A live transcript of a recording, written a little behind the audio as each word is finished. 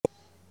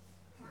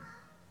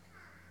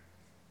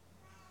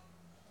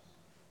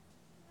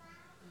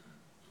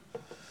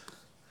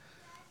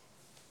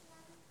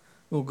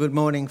Well, good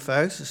morning,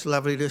 folks. It's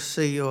lovely to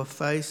see your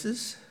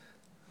faces.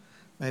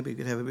 Maybe you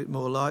could have a bit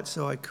more light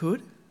so I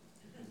could.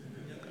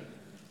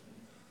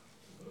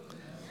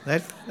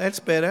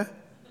 That's better.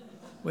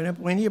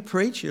 When you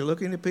preach, you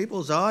look into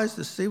people's eyes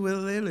to see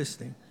whether they're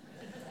listening.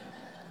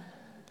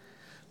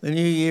 The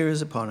new year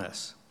is upon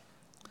us.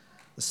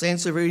 The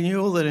sense of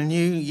renewal that a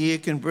new year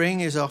can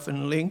bring is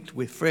often linked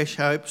with fresh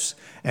hopes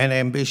and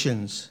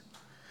ambitions.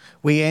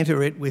 We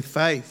enter it with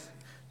faith,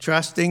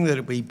 trusting that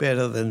it'll be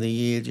better than the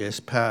year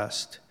just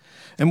past.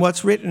 And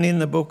what's written in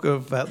the book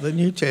of the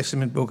New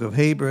Testament book of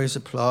Hebrews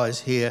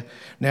applies here.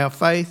 Now,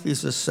 faith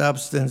is the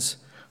substance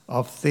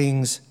of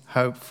things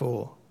hoped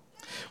for.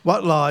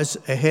 What lies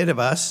ahead of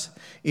us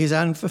is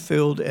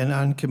unfulfilled and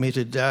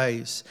uncommitted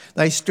days.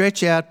 They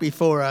stretch out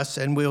before us,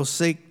 and we'll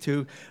seek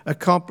to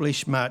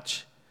accomplish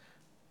much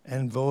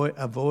and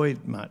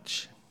avoid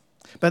much.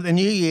 But the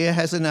new year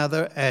has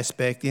another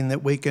aspect in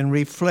that we can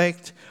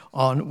reflect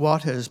on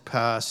what has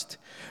passed,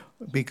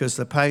 because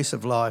the pace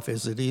of life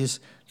as it is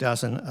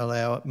doesn't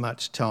allow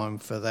much time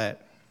for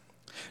that.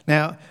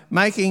 Now,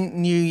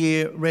 making New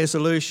Year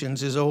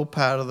resolutions is all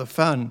part of the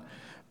fun,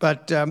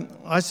 but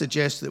I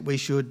suggest that we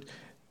should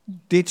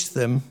ditch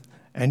them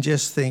and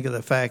just think of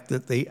the fact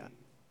that the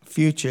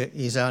future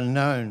is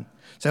unknown.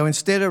 So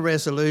instead of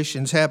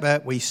resolutions, how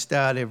about we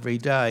start every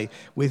day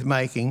with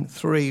making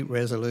 3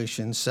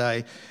 resolutions,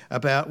 say,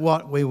 about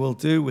what we will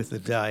do with the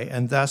day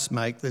and thus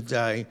make the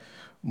day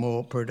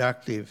more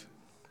productive.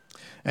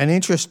 And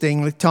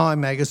interestingly, Time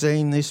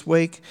magazine this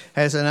week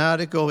has an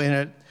article in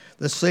it,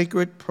 The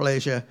Secret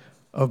Pleasure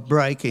of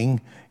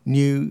Breaking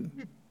New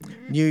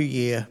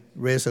Year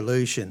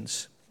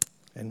Resolutions.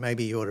 And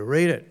maybe you ought to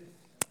read it.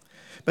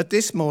 But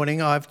this morning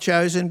I've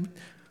chosen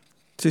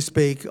to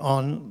speak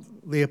on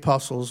the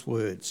Apostle's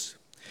words.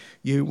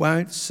 You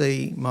won't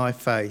see my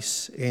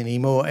face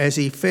anymore, as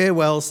he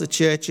farewells the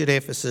church at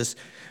Ephesus,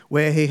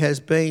 where he has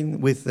been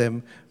with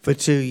them for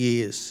 2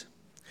 years.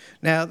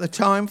 Now, the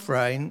time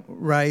frame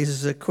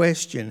raises a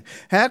question.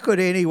 How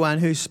could anyone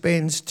who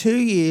spends 2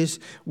 years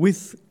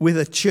with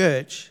a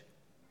church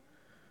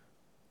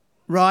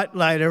write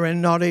later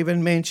and not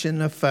even mention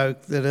the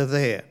folk that are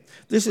there?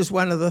 This is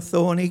one of the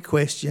thorny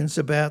questions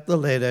about the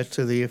letter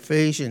to the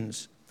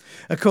Ephesians.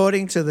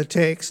 According to the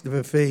text of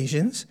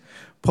Ephesians,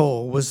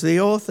 Paul was the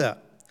author.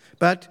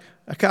 But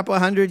a couple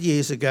of 100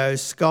 years ago,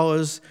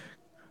 scholars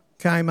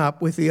came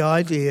up with the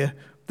idea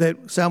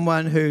that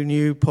someone who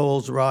knew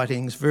Paul's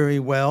writings very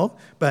well,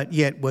 but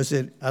yet was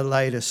at a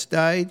later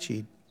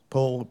stage,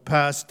 Paul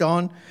passed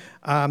on,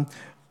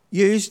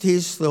 used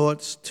his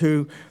thoughts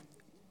to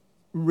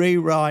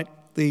rewrite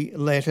the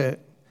letter,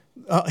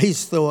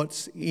 his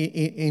thoughts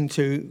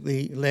into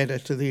the letter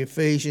to the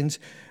Ephesians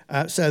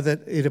so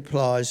that it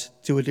applies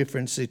to a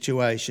different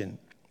situation.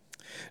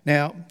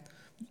 Now,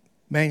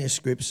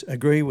 manuscripts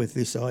agree with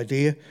this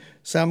idea.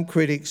 Some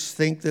critics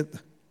think that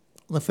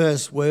the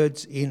first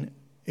words in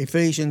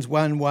Ephesians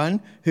 1:1,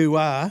 who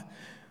are,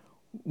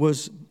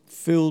 was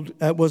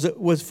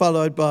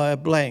followed by a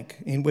blank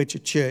in which a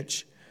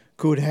church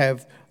could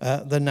have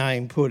the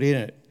name put in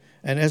it.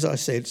 And as I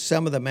said,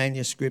 some of the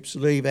manuscripts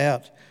leave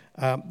out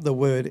the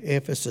word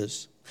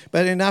Ephesus.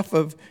 But enough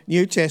of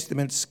New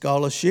Testament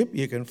scholarship.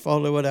 You can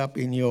follow it up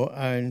in your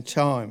own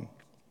time.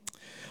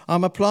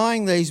 I'm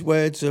applying these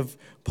words of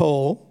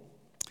Paul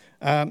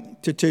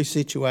to 2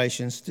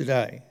 situations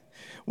today.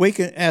 We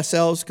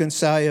ourselves can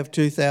say of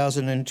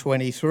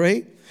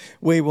 2023,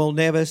 we will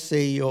never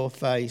see your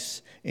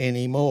face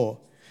anymore.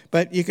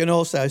 But you can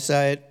also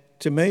say it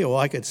to me, or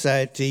I could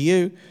say it to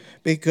you,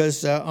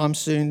 because I'm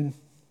soon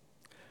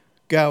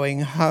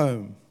going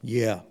home.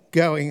 Yeah,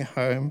 going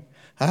home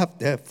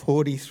after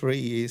 43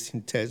 years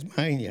in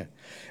Tasmania.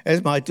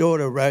 As my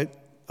daughter wrote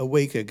a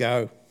week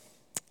ago,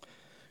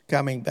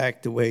 coming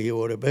back to where you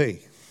ought to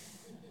be.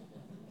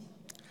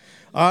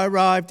 I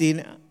arrived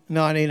in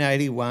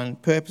 1981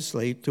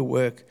 purposely to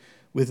work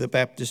with the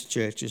Baptist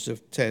churches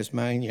of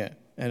Tasmania.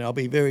 And I'll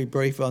be very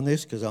brief on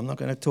this because I'm not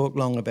going to talk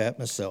long about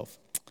myself.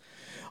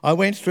 I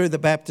went through the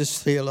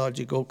Baptist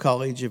Theological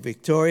College of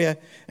Victoria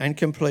and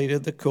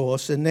completed the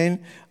course. And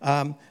then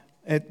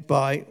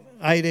by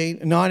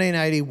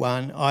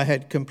 1981, I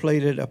had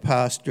completed a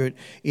pastorate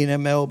in a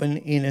Melbourne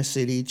inner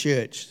city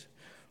church,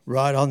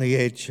 right on the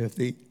edge of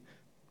the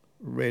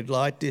red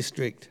light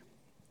district.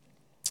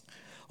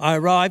 I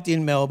arrived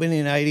in Melbourne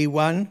in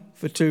 81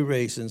 for 2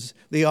 reasons.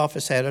 The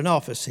office had an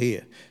office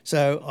here,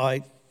 so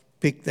I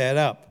picked that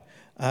up.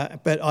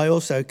 But I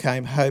also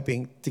came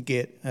hoping to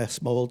get a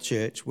small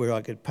church where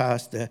I could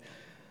pastor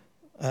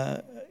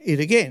it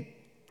again.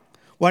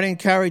 What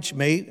encouraged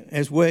me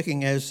as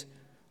working as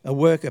a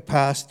worker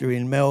pastor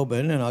in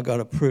Melbourne, and I got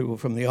approval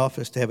from the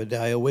office to have a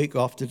day a week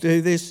off to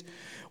do this,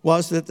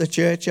 was that the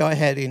church I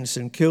had in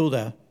St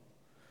Kilda,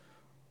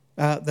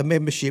 the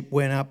membership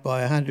went up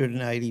by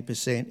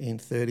 180% in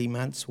 30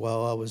 months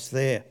while I was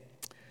there.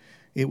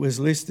 It was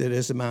listed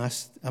as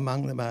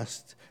among the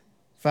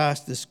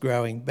fastest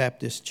growing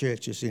Baptist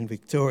churches in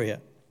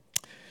Victoria.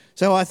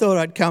 So I thought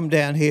I'd come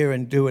down here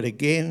and do it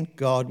again,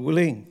 God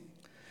willing.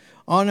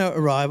 On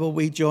arrival,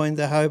 we joined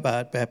the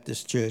Hobart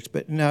Baptist Church,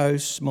 but no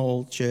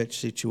small church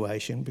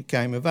situation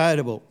became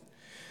available.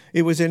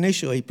 It was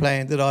initially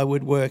planned that I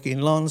would work in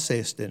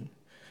Launceston,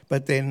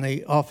 but then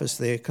the office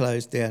there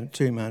closed down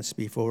 2 months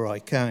before I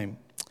came.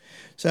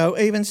 So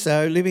even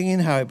so, living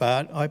in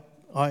Hobart,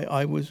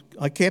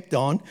 I kept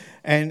on,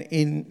 and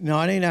in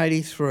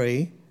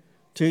 1983,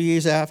 2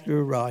 years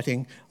after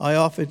writing, I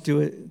offered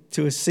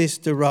to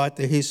assist to write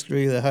the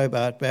history of the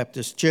Hobart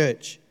Baptist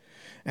Church.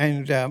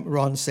 And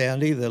Ron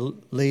Soundy, the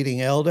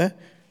leading elder,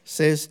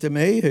 says to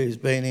me, who's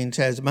been in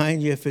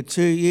Tasmania for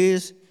 2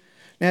 years,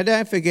 "Now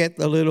don't forget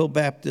the little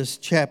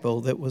Baptist chapel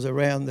that was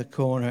around the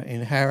corner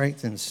in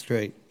Harrington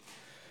Street."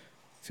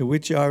 To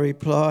which I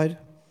replied,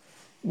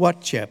 "What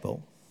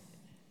chapel?"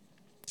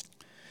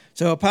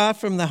 So apart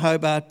from the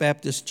Hobart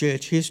Baptist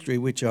Church history,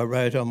 which I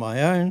wrote on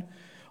my own,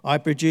 I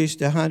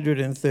produced a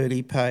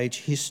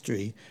 130-page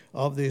history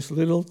of this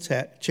little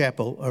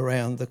chapel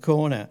around the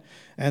corner.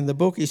 And the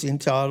book is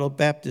entitled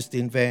Baptist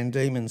in Van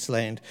Diemen's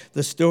Land,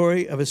 the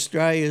story of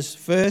Australia's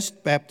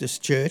first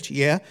Baptist church.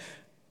 Yeah,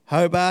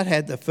 Hobart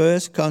had the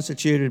first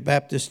constituted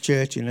Baptist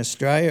church in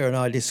Australia, and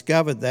I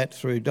discovered that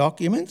through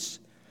documents.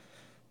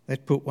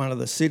 That put one of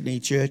the Sydney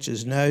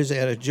church's nose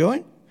out of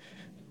joint.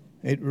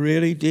 It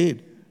really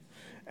did.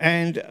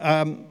 And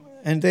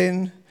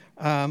then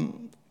I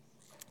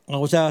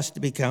was asked to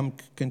become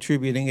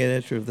contributing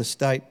editor of the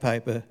state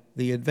paper,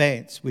 The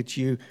Advance, which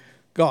you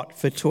got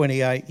for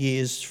 28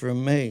 years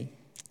from me.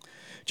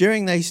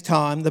 During this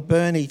time, the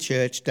Burnie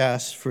Church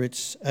asked for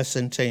a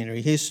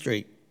centenary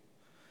history.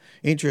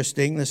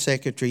 Interesting, the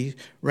secretary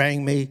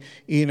rang me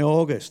in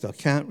August. I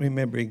can't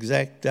remember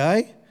exact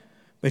day,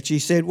 but she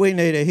said, "We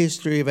need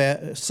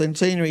a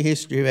centenary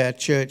history of our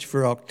church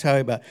for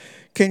October.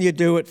 Can you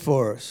do it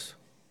for us?"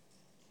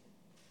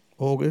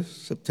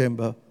 August,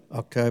 September,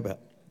 October.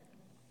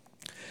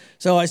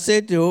 So I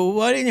said to her,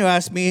 "Why didn't you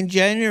ask me in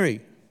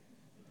January?"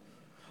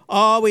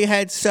 "Oh, we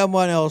had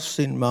someone else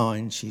in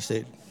mind," she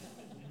said.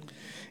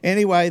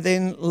 Anyway,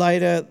 then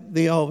later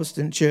the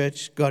Ulverston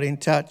Church got in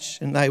touch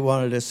and they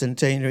wanted a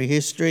centenary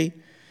history.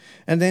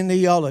 And then the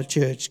Yolla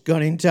Church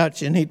got in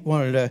touch and it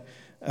wanted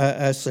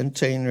a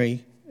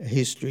centenary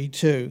history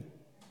too.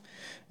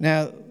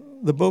 Now,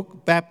 the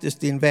book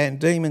Baptist in Van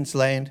Diemen's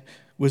Land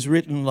was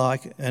written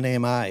like an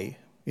MA.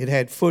 It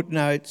had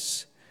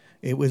footnotes,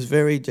 it was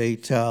very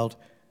detailed,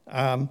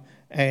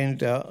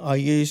 and I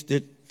used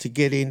it to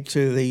get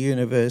into the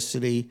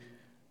university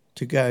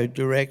to go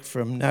direct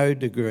from no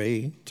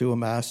degree to a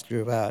Master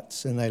of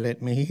Arts, and they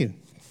let me in.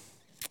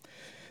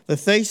 The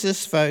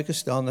thesis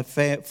focused on the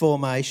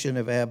formation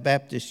of our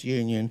Baptist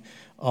Union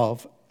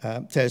of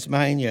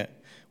Tasmania,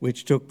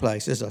 which took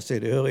place, as I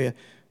said earlier,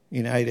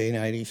 in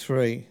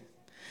 1883.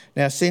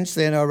 Now, since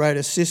then, I wrote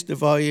a sister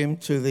volume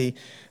to the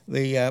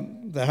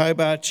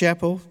Hobart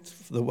Chapel,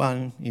 the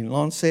one in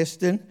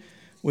Launceston,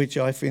 which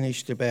I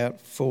finished about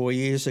 4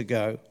 years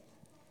ago.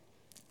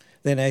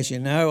 Then, as you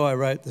know, I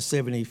wrote the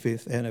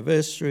 75th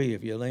anniversary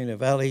of Yelena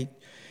Valley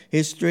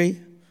history,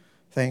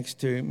 thanks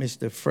to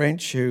Mr.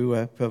 French,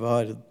 who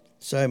provided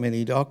so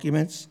many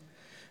documents.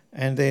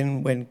 And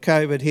then when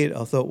COVID hit,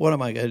 I thought, what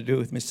am I going to do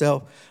with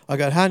myself? I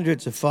got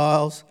hundreds of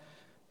files,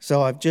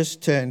 so I've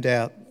just turned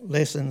out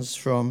lessons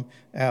from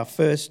our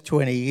first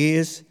 20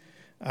 years,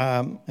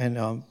 and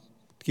I'll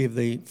give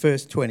the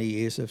first 20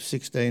 years of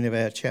 16 of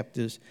our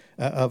chapters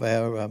of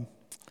our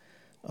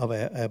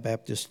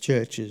Baptist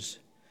churches.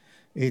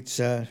 It's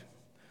a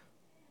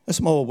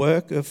small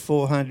work of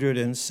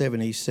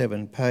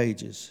 477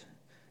 pages.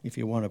 If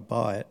you want to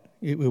buy it,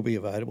 it will be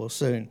available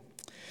soon.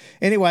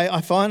 Anyway,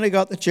 I finally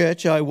got the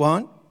church I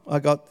want. I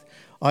got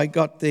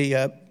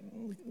the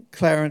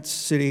Clarence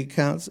City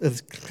Council,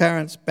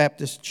 Clarence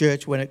Baptist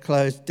Church when it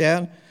closed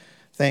down,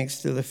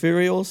 thanks to the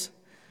Furials,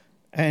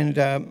 and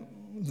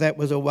that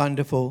was a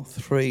wonderful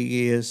 3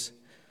 years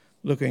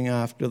looking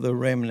after the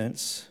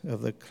remnants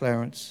of the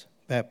Clarence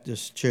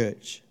Baptist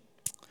Church.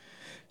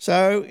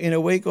 So in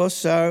a week or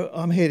so,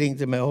 I'm heading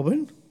to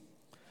Melbourne.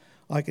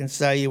 I can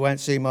say you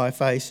won't see my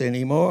face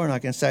anymore, and I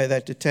can say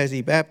that to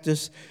Tassie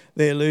Baptists.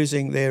 They're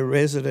losing their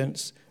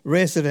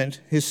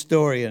resident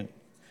historian,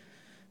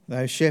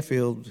 though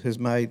Sheffield has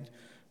made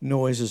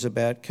noises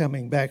about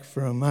coming back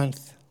for a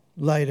month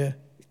later,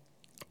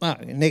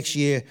 next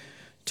year,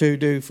 to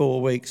do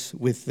 4 weeks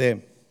with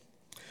them.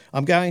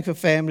 I'm going for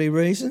family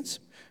reasons,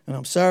 and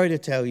I'm sorry to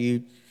tell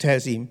you,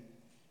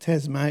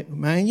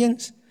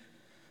 Tasmanians,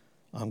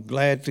 I'm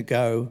glad to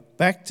go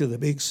back to the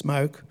big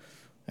smoke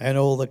and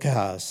all the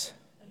cars.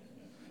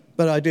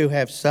 But I do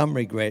have some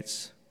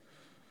regrets,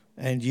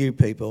 and you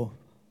people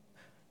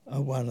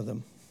are one of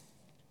them.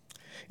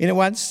 In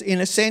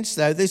a sense,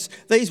 though,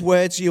 these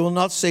words, "you will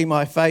not see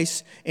my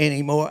face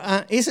anymore,"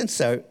 isn't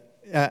so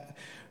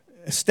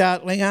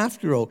startling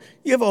after all.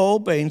 You've all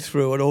been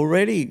through it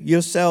already,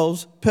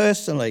 yourselves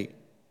personally.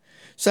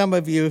 Some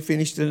of you have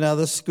finished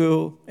another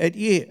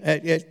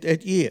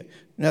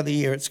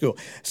year at school.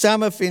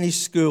 Some have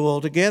finished school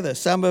altogether.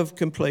 Some have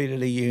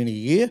completed a uni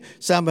year.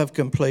 Some have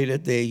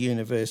completed their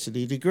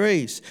university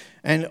degrees.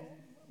 And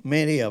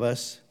many of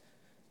us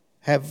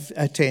have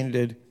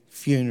attended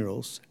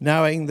funerals,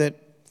 knowing that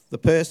the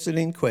person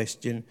in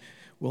question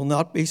will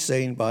not be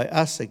seen by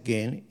us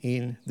again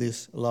in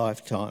this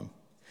lifetime.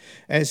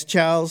 As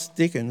Charles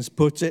Dickens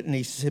puts it, and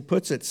he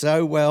puts it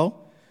so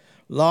well,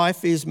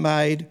 life is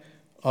made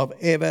of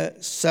ever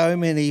so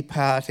many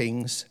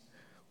partings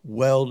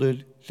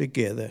welded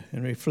together.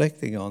 And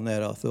reflecting on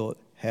that, I thought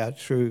how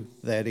true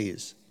that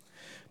is.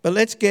 But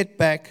let's get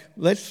back,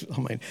 let's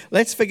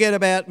forget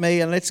about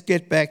me and let's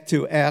get back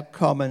to our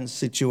common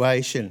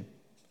situation.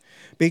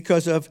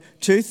 Because of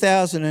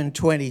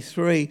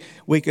 2023,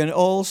 we can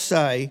all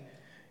say,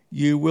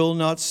 you will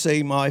not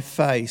see my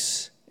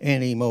face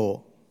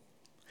anymore.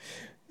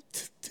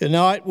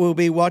 Tonight we'll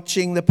be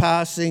watching the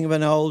passing of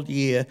an old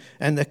year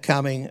and the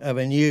coming of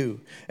a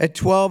new. At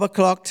 12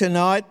 o'clock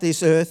tonight,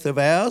 this earth of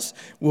ours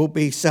will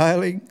be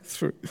sailing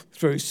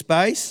through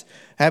space,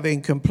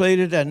 having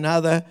completed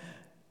another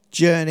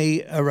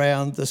journey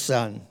around the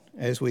sun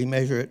as we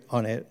measure it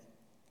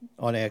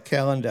on our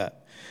calendar.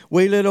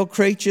 We little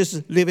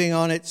creatures living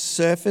on its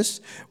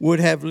surface would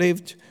have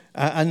lived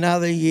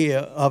another year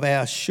of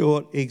our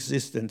short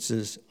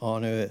existences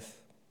on earth.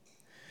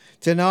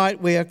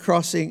 Tonight we are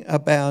crossing a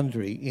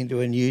boundary into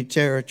a new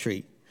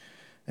territory.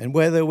 And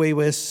whether we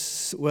are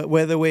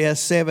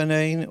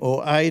 17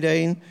 or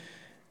 18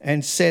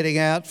 and setting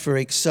out for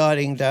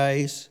exciting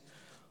days,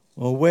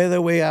 or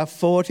whether we are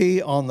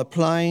 40 on the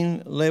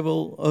plain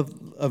level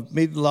of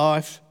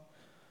midlife,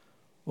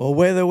 or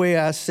whether we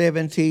are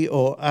 70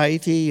 or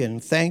 80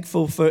 and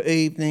thankful for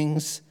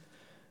evenings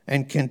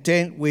and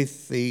content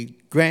with the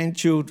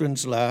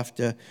grandchildren's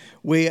laughter,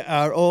 we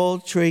are all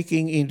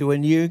trekking into a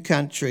new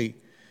country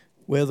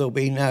where there'll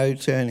be no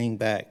turning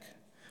back.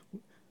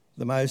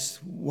 The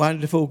most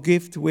wonderful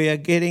gift we are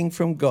getting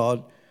from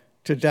God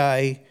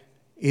today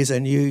is a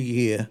new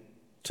year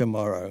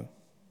tomorrow.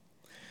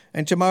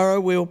 And tomorrow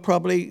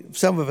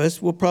some of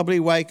us will probably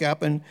wake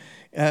up and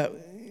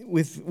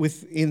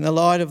in the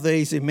light of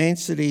these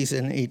immensities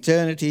and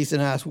eternities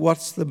and ask,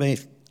 what's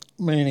the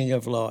meaning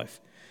of life?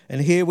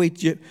 And here we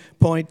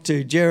point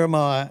to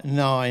Jeremiah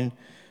 9,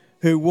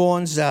 who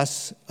warns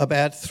us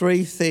about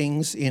three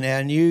things in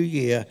our new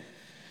year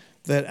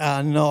that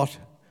are not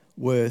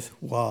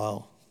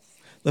worthwhile.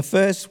 The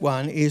first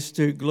one is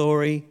to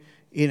glory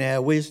in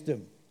our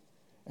wisdom.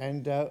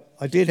 And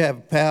I did have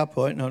a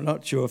PowerPoint, and I'm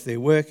not sure if they're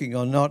working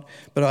or not,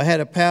 but I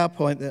had a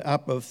PowerPoint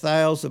up of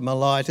Thales of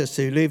Miletus,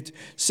 who lived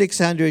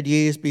 600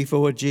 years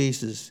before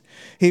Jesus.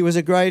 He was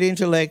a great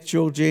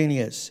intellectual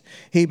genius.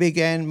 He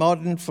began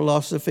modern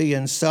philosophy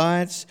and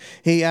science.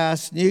 He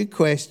asked new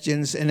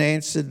questions and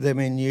answered them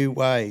in new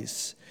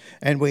ways.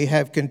 And we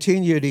have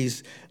continued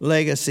his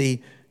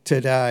legacy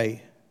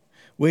today.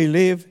 We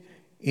live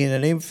in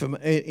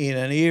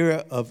an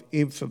era of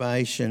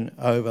information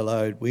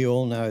overload. We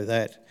all know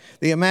that.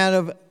 The amount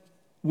of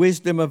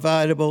wisdom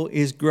available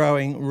is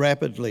growing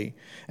rapidly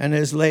and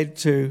has led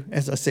to,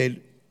 as I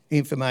said,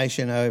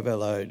 information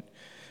overload.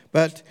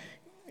 But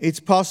it's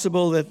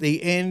possible that at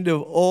the end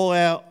of all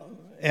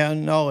our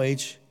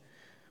knowledge,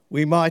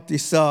 we might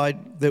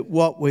decide that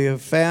what we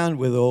have found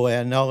with all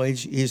our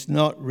knowledge is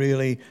not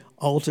really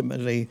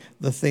ultimately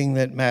the thing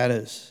that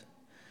matters.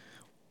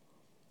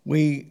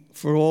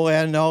 For all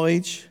our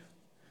knowledge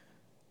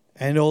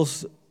and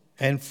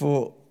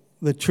for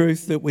the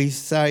truth that we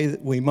say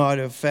that we might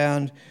have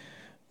found,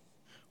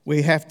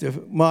 we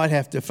might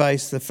have to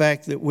face the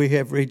fact that we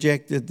have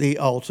rejected the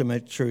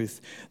ultimate truth,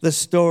 the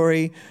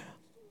story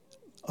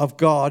of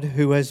God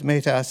who has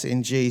met us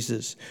in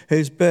Jesus,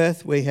 whose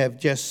birth we have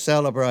just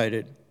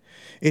celebrated.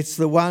 It's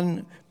the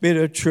one bit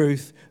of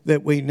truth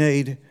that we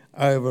need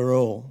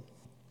overall.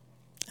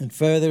 And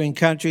further, in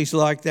countries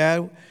like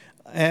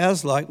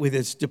ours, like with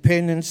its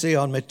dependency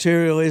on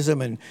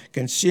materialism and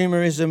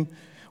consumerism,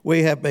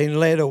 we have been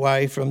led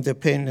away from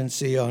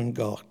dependency on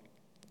God.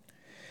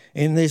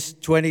 In this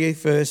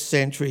 21st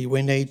century,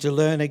 we need to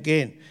learn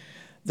again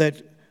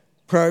that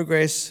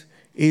progress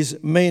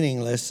is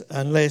meaningless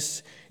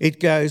unless it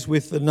goes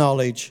with the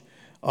knowledge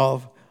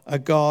of a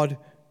God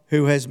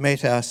who has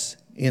met us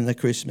in the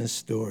Christmas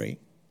story.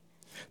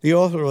 The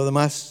author of the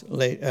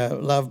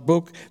must-love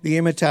book, The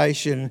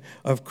Imitation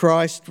of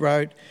Christ,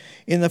 wrote,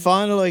 "In the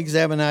final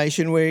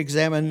examination, we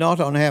examine not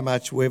on how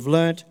much we've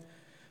learnt,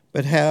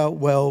 but how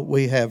well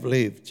we have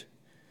lived.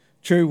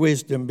 True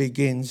wisdom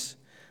begins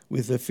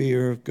with the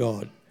fear of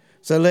God."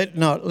 So let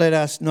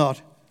us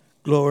not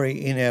glory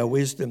in our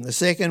wisdom. The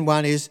second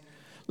one is,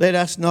 let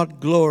us not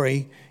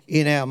glory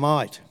in our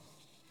might.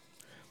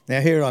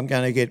 Now here I'm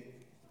going to get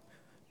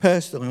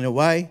personal in a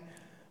way.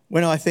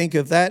 When I think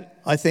of that,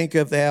 I think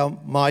of our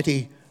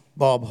mighty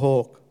Bob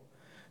Hawke,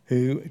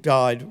 who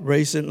died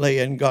recently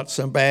and got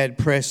some bad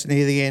press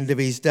near the end of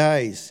his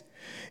days.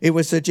 It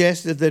was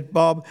suggested that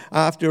Bob,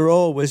 after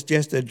all, was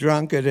just a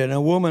drunkard and a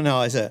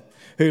womaniser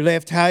who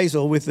left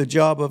Hazel with the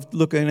job of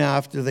looking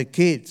after the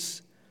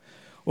kids.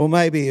 Well,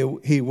 maybe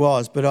he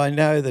was, but I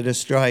know that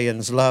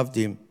Australians loved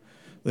him.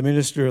 The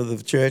minister of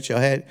the church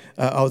I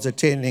was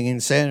attending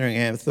in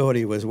Sandringham thought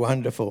he was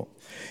wonderful.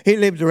 He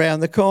lived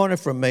around the corner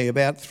from me,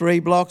 about 3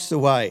 blocks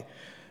away.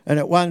 And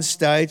at one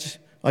stage,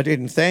 I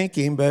didn't thank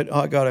him, but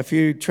I got a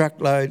few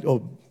truckload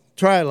or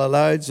trailer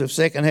loads of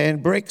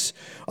second-hand bricks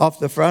off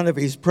the front of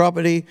his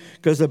property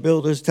because the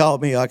builders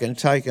told me I can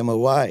take them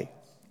away.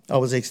 I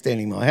was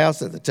extending my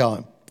house at the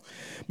time.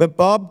 But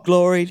Bob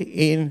gloried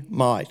in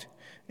might.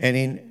 And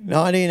in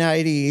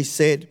 1980 he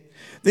said,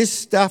 "This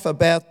stuff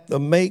about the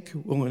meek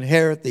will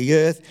inherit the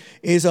earth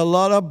is a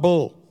lot of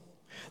bull.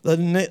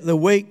 The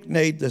weak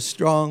need the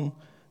strong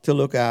to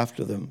look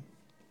after them."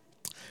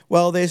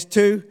 Well, there's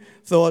two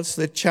thoughts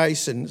that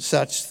chasten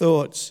such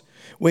thoughts.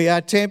 We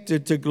are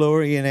tempted to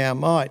glory in our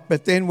might,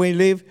 but then we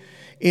live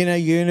in a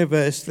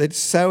universe that's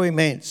so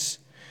immense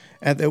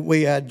and that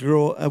we are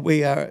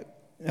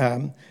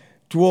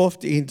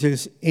dwarfed into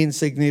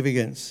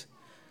insignificance.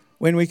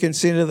 When we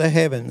consider the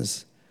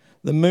heavens,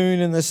 the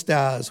moon and the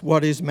stars,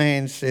 what is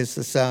man, says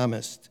the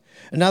psalmist.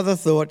 Another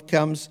thought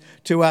comes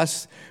to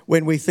us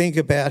when we think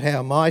about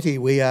how mighty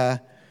we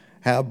are,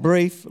 how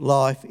brief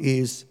life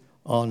is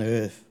on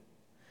earth.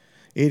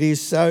 It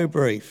is so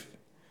brief.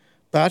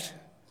 But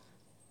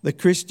the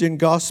Christian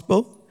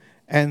gospel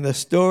and the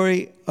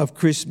story of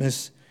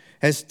Christmas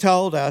has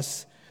told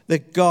us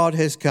that God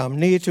has come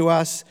near to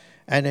us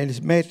and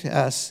has met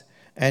us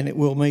and it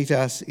will meet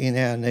us in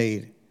our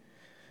need.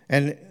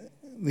 And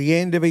the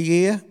end of a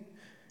year,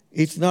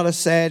 it's not a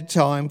sad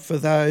time for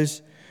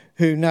those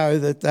who know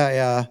that they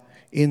are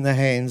in the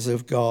hands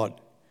of God.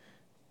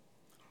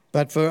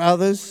 But for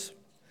others,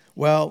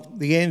 well,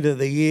 the end of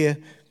the year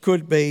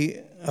could be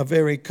a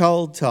very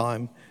cold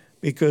time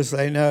because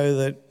they know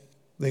that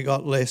they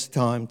got less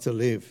time to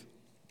live.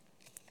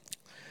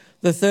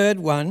 The third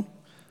one,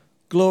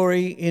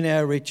 glory in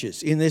our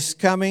riches. In this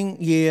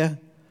coming year,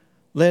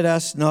 let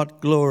us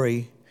not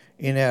glory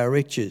in our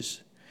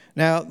riches.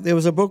 Now, there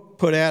was a book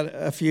put out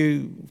a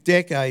few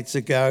decades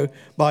ago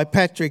by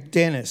Patrick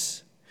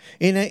Dennis.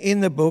 In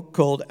the book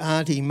called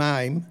Auntie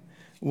Mame,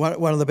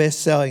 one of the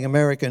best-selling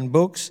American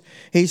books,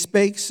 he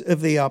speaks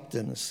of the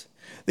Uptons.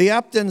 The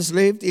Uptons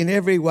lived in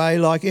every way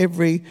like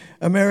every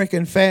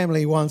American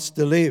family wants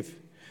to live.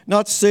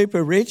 Not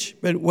super rich,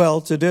 but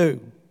well-to-do.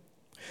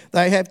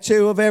 They have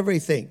two of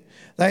everything.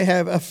 They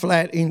have a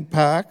flat in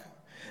Park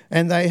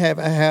and they have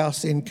a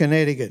house in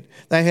Connecticut.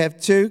 They have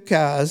 2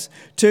 cars,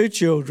 2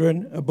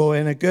 children, a boy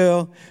and a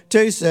girl,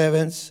 2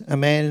 servants, a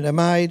man and a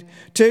maid,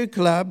 2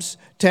 clubs,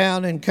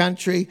 town and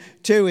country,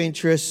 2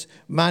 interests,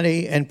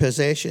 money and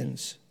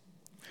possessions.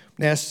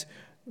 Now,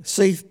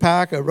 Seth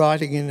Parker,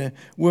 writing in a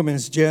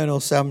women's journal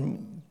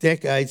some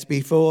decades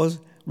before,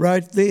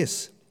 wrote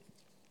this.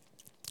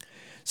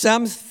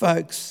 Some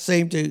folks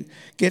seem to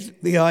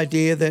get the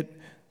idea that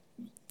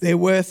they're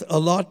worth a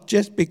lot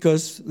just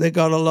because they've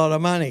got a lot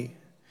of money.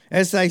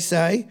 As they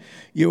say,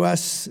 you are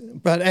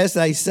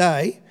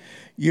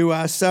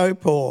so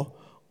poor,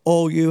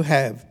 all you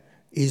have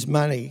is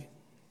money.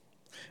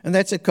 And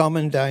that's a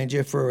common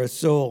danger for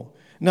us all,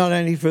 not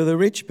only for the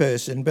rich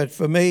person, but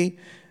for me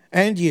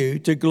and you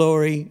to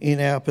glory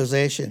in our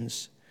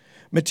possessions.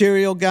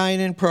 Material gain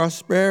and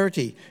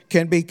prosperity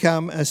can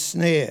become a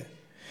snare,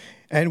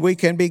 and we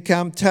can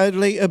become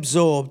totally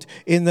absorbed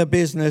in the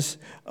business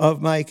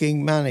of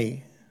making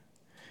money.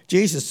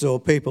 Jesus saw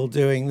people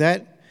doing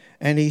that,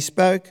 and he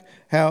spoke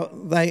how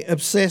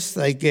obsessed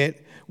they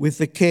get with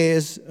the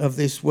cares of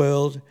this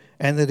world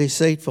and the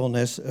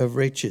deceitfulness of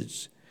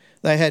riches.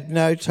 They had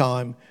no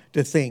time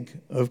to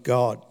think of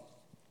God.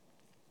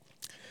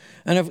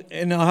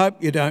 And I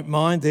hope you don't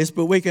mind this,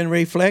 but we can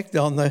reflect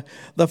on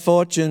the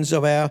fortunes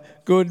of our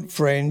good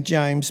friend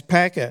James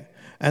Packer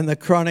and the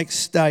chronic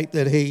state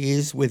that he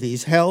is with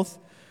his health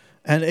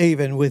and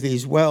even with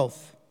his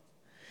wealth.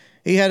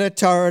 He had a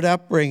torrid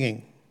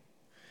upbringing.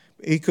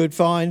 He could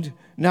find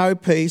no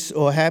peace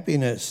or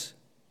happiness.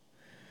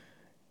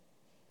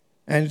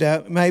 And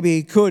maybe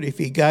he could if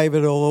he gave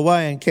it all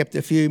away and kept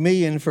a few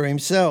million for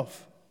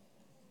himself.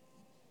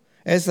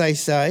 As they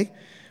say,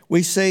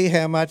 we see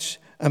how much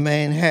a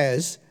man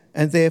has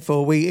and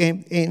therefore we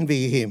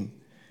envy him.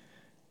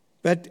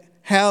 But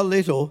how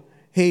little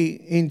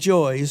he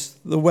enjoys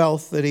the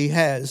wealth that he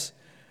has.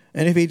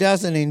 And if he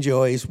doesn't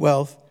enjoy his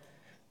wealth,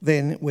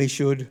 then we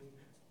should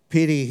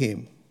pity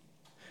him.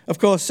 Of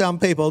course, some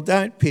people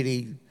don't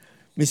pity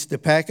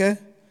Mr. Packer.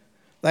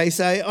 They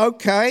say,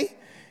 okay,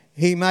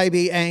 he may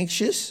be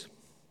anxious,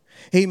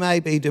 he may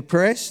be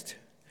depressed,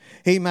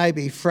 he may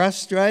be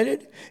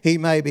frustrated, he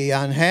may be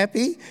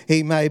unhappy,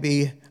 he may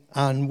be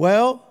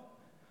unwell,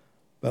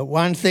 but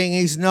one thing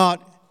he's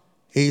not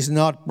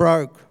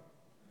broke.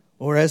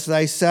 Or as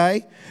they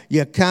say,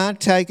 you can't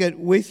take it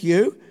with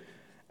you,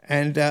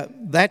 and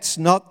that's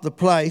not the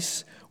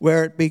place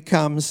where it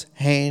becomes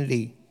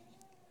handy.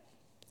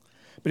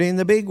 But in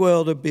the big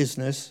world of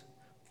business,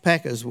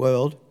 Packer's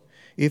world,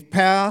 if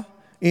power,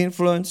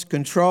 influence,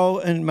 control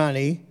and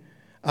money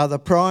are the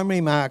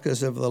primary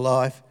markers of the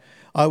life,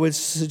 I would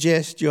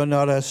suggest you're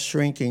not a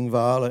shrinking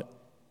violet.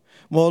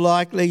 More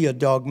likely you're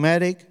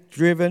dogmatic,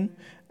 driven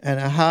and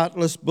a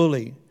heartless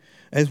bully.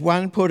 As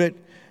one put it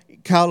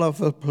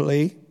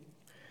colourfully,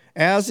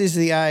 ours is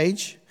the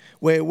age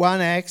where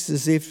one acts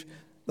as if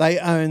they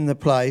own the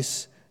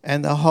place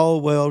and the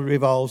whole world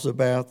revolves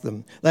about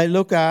them. They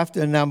look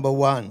after number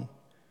one.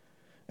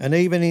 And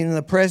even in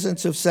the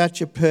presence of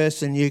such a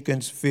person, you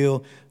can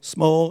feel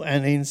small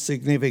and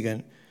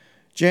insignificant.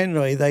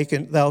 Generally,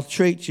 they'll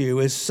treat you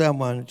as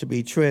someone to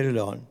be treaded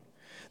on.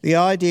 The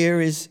idea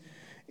is,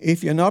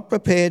 if you're not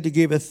prepared to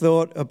give a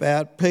thought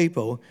about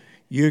people,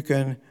 you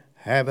can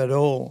have it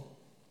all.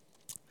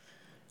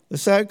 The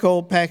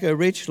so-called Packer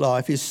rich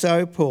life is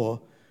so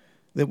poor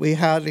that we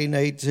hardly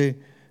need to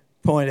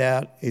point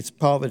out its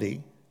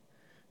poverty.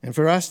 And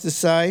for us to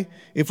say,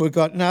 if we've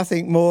got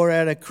nothing more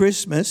out of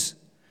Christmas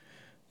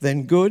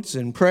than goods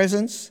and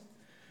presents,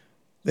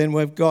 then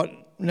we've got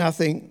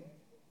nothing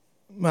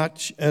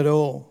much at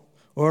all.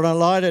 Or on a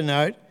lighter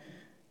note,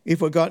 if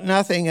we've got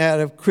nothing out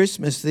of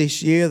Christmas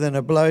this year than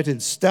a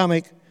bloated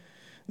stomach,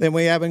 then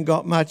we haven't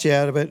got much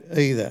out of it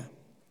either.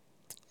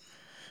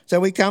 So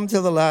we come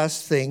to the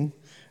last thing,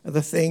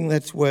 the thing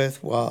that's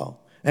worthwhile,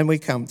 and we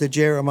come to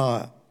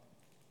Jeremiah.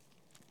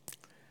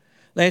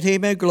 Let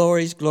him who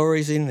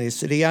glories in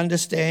this, that he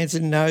understands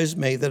and knows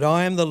me, that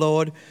I am the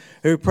Lord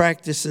who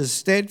practices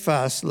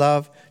steadfast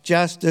love,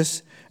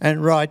 justice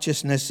and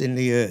righteousness in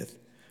the earth.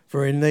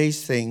 For in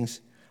these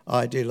things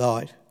I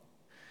delight.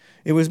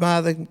 It was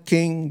Martin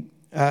King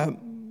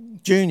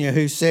Jr.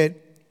 who said,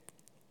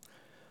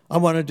 I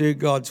want to do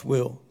God's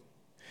will.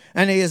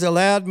 And he has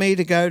allowed me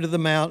to go to the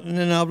mountain,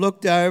 and I've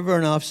looked over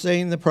and I've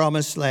seen the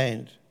promised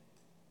land.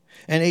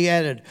 And he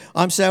added,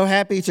 I'm so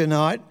happy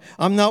tonight.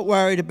 I'm not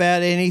worried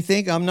about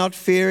anything. I'm not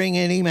fearing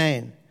any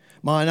man.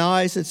 Mine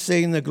eyes had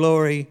seen the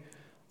glory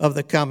of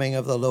the coming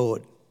of the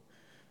Lord.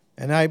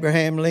 And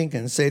Abraham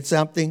Lincoln said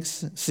something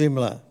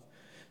similar.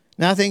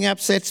 Nothing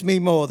upsets me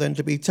more than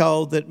to be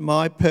told that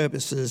my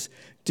purposes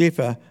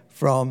differ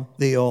from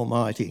the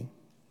Almighty.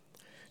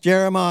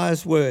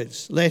 Jeremiah's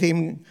words, let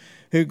him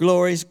who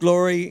glories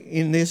glory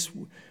in this,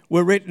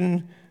 were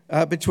written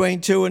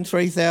between 2,000 and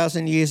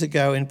 3,000 years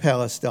ago in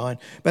Palestine,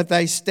 but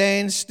they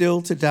stand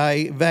still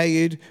today,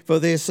 valued for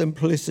their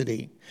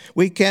simplicity.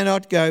 We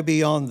cannot go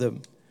beyond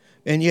them,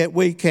 and yet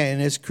we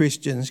can, as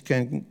Christians,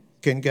 can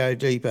go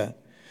deeper,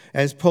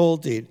 as Paul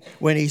did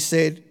when he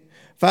said,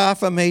 far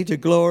from me to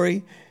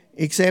glory,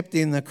 except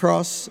in the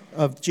cross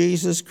of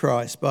Jesus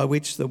Christ, by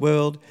which the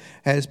world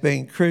has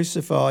been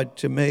crucified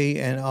to me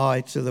and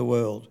I to the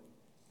world.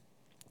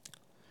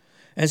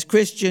 As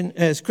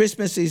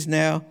Christmas is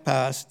now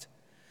past,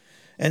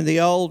 and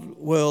the old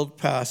world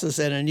passes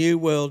and a new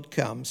world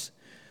comes,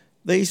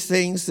 these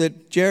things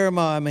that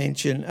Jeremiah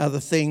mentioned are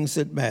the things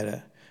that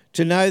matter.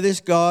 To know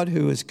this God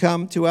who has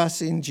come to us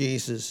in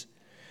Jesus,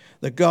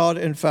 the God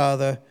and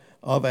Father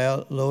of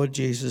our Lord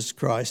Jesus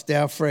Christ,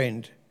 our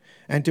friend,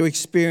 and to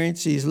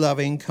experience his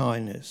loving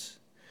kindness.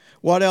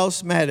 What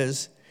else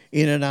matters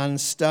in an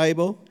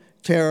unstable,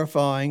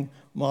 terrifying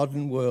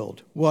modern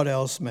world? What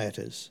else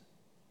matters?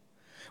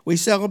 We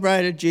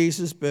celebrated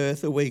Jesus'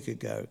 birth a week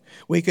ago.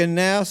 We can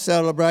now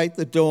celebrate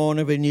the dawn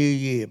of a new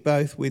year,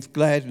 both with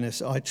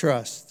gladness, I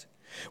trust.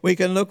 We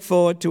can look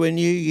forward to a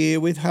new year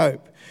with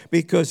hope,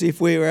 because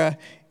if we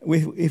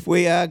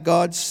are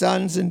God's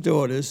sons and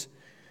daughters,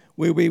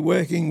 we'll be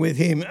working with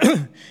him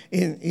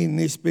in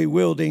this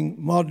bewildering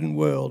modern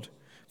world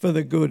for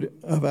the good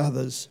of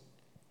others.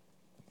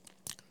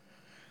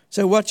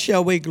 So what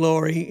shall we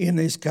glory in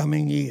this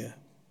coming year?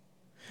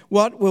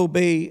 What will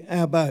be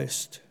our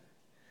boast?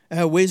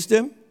 Our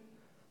wisdom,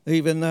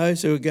 even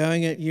those who are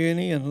going at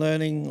uni and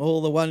learning all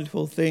the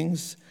wonderful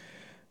things,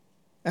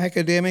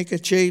 academic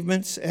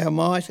achievements, our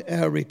might,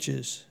 our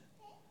riches.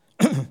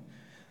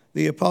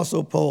 The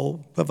Apostle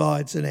Paul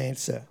provides an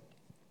answer.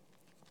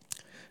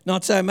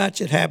 Not so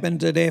much it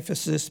happened at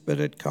Ephesus,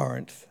 but at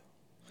Corinth.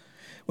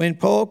 When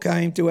Paul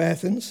came to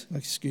Athens,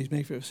 excuse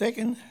me for a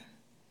second,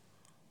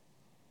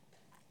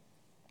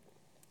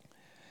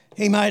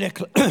 he made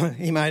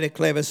a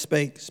clever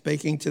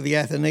speaking to the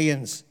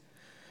Athenians,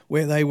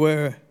 where they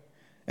were,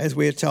 as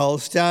we're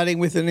told, starting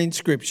with an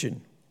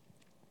inscription,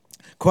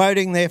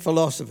 quoting their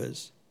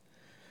philosophers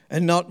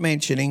and not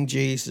mentioning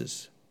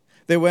Jesus.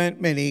 There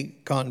weren't many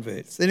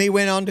converts. Then he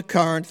went on to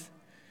Corinth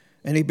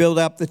and he built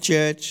up the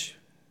church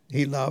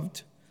he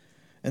loved.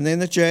 And then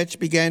the church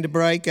began to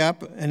break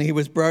up and he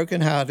was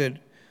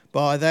brokenhearted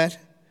by that.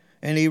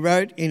 And he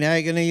wrote in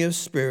agony of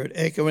spirit,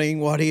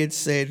 echoing what he had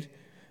said,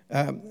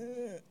 I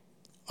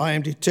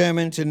am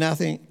determined to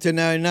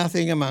know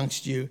nothing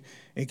amongst you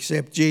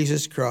except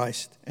Jesus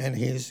Christ and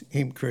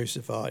him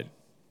crucified.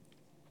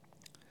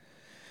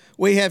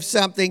 We have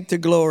something to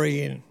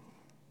glory in,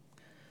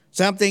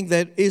 something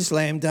that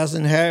Islam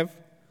doesn't have,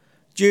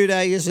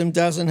 Judaism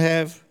doesn't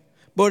have,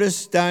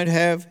 Buddhists don't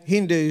have,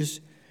 Hindus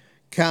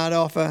can't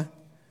offer,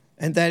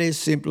 and that is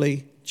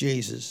simply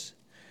Jesus.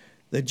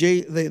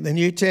 The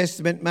New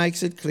Testament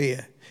makes it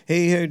clear.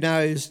 He who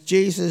knows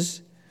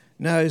Jesus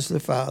knows the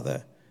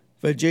Father,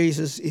 for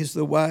Jesus is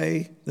the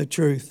way, the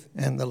truth,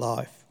 and the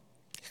life.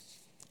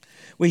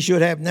 We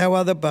should have no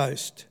other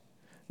boast,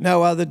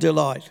 no other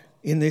delight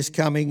in this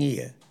coming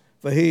year.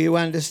 For he who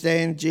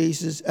understands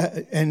Jesus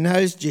and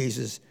knows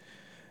Jesus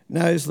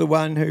knows the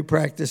one who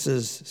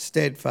practices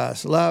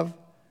steadfast love,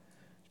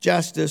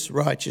 justice,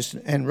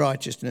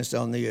 righteousness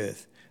on the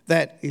earth.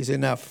 That is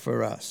enough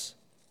for us.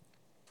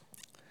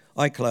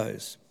 I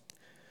close.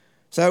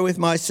 So with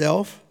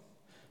myself,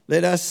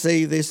 let us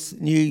see this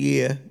new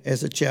year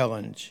as a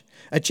challenge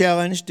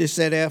to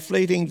set our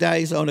fleeting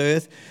days on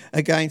earth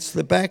against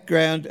the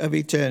background of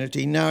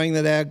eternity, knowing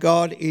that our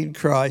God in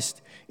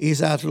Christ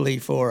is utterly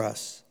for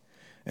us.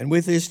 And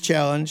with this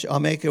challenge,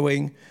 I'm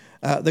echoing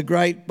the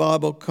great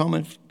Bible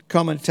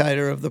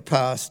commentator of the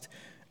past,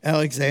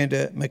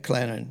 Alexander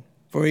McLennan,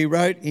 for he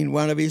wrote in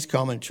one of his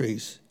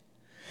commentaries,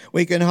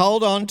 "We can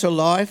hold on to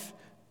life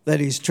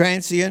that is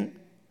transient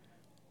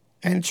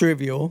and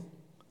trivial,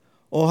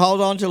 or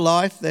hold on to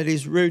life that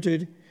is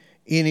rooted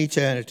in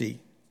eternity.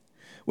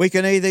 We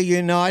can either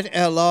unite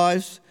our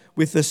lives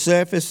with the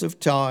surface of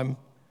time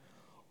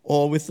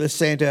or with the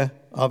centre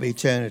of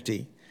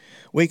eternity.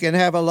 We can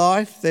have a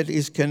life that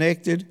is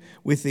connected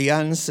with the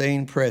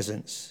unseen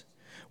presence.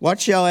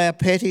 What shall our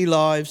petty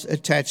lives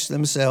attach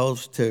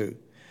themselves to?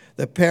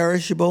 The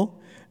perishable,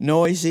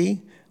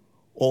 noisy,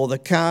 or the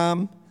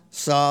calm,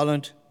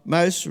 silent,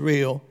 most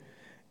real,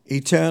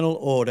 eternal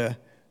order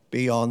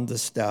beyond the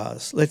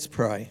stars?" Let's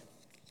pray.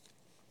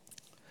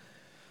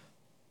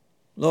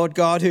 Lord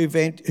God, who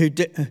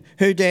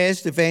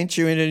dares to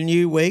venture in a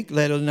new week,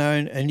 let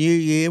alone a new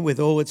year with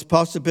all its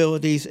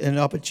possibilities and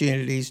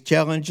opportunities,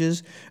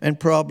 challenges and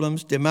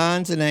problems,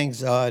 demands and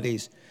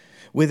anxieties,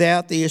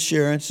 without the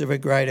assurance of a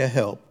greater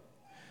help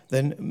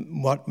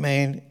than what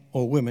man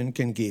or woman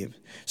can give.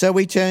 So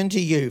we turn to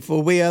you,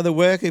 for we are the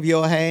work of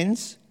your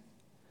hands.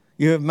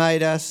 You have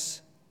made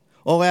us.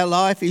 All our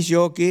life is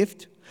your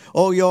gift.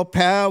 All your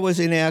power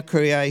was in our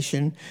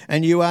creation,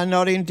 and you are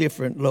not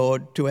indifferent,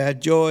 Lord, to our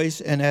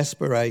joys and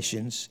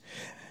aspirations.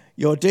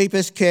 Your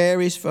deepest care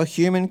is for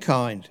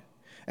humankind.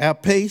 Our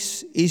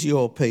peace is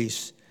your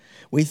peace.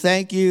 We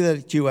thank you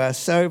that you are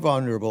so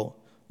vulnerable.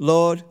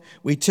 Lord,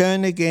 we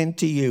turn again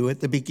to you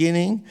at the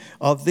beginning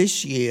of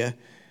this year,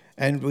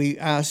 and we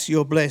ask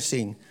your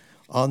blessing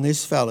on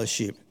this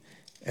fellowship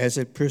as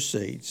it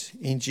proceeds.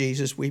 In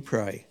Jesus we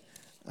pray.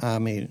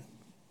 Amen.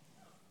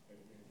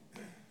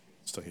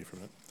 Stay here for a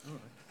minute.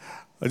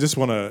 I just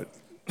want to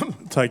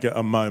take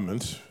a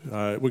moment.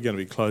 We're going to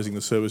be closing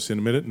the service in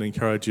a minute and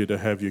encourage you to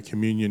have your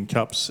communion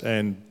cups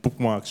and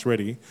bookmarks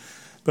ready.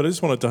 But I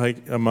just wanted to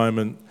take a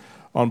moment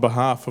on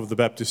behalf of the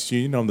Baptist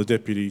Union. I'm the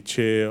Deputy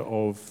Chair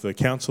of the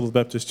Council of the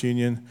Baptist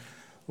Union.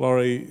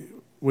 Laurie,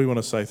 we want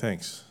to say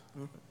thanks.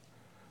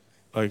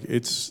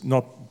 It's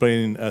not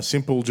been a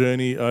simple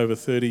journey over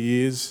 30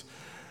 years,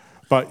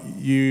 but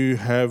you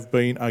have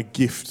been a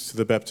gift to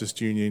the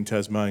Baptist Union in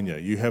Tasmania.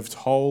 You have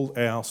told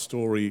our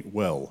story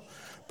well,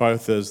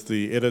 both as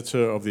the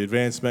editor of the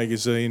Advance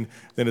magazine,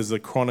 then as the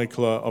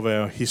chronicler of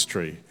our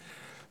history.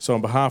 So on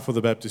behalf of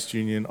the Baptist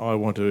Union, I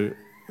want to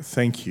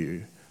thank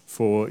you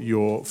for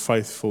your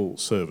faithful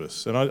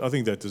service. And I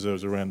think that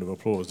deserves a round of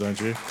applause,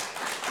 don't you?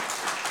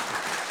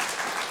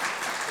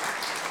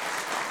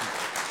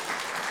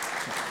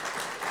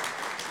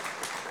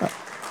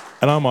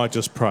 And I might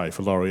just pray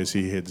for Laurie as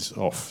he heads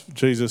off.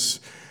 Jesus,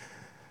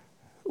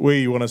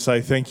 we want to say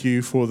thank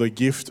you for the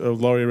gift of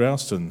Laurie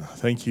Rowston.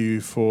 Thank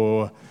you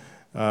for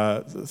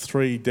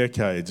 3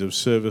 decades of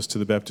service to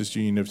the Baptist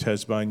Union of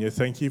Tasmania.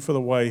 Thank you for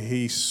the way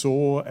he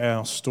saw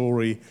our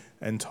story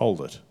and told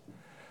it.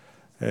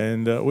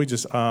 And we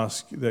just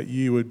ask that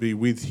you would be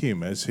with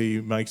him as he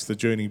makes the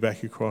journey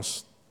back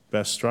across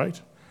Bass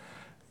Strait.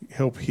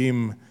 Help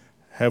him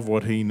have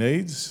what he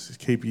needs.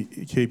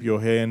 Keep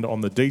your hand on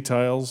the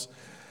details.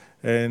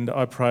 And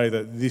I pray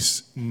that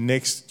this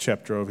next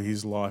chapter of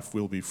his life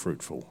will be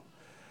fruitful.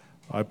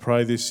 I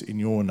pray this in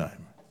your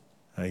name.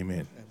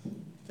 Amen.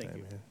 Thank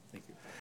you. Amen.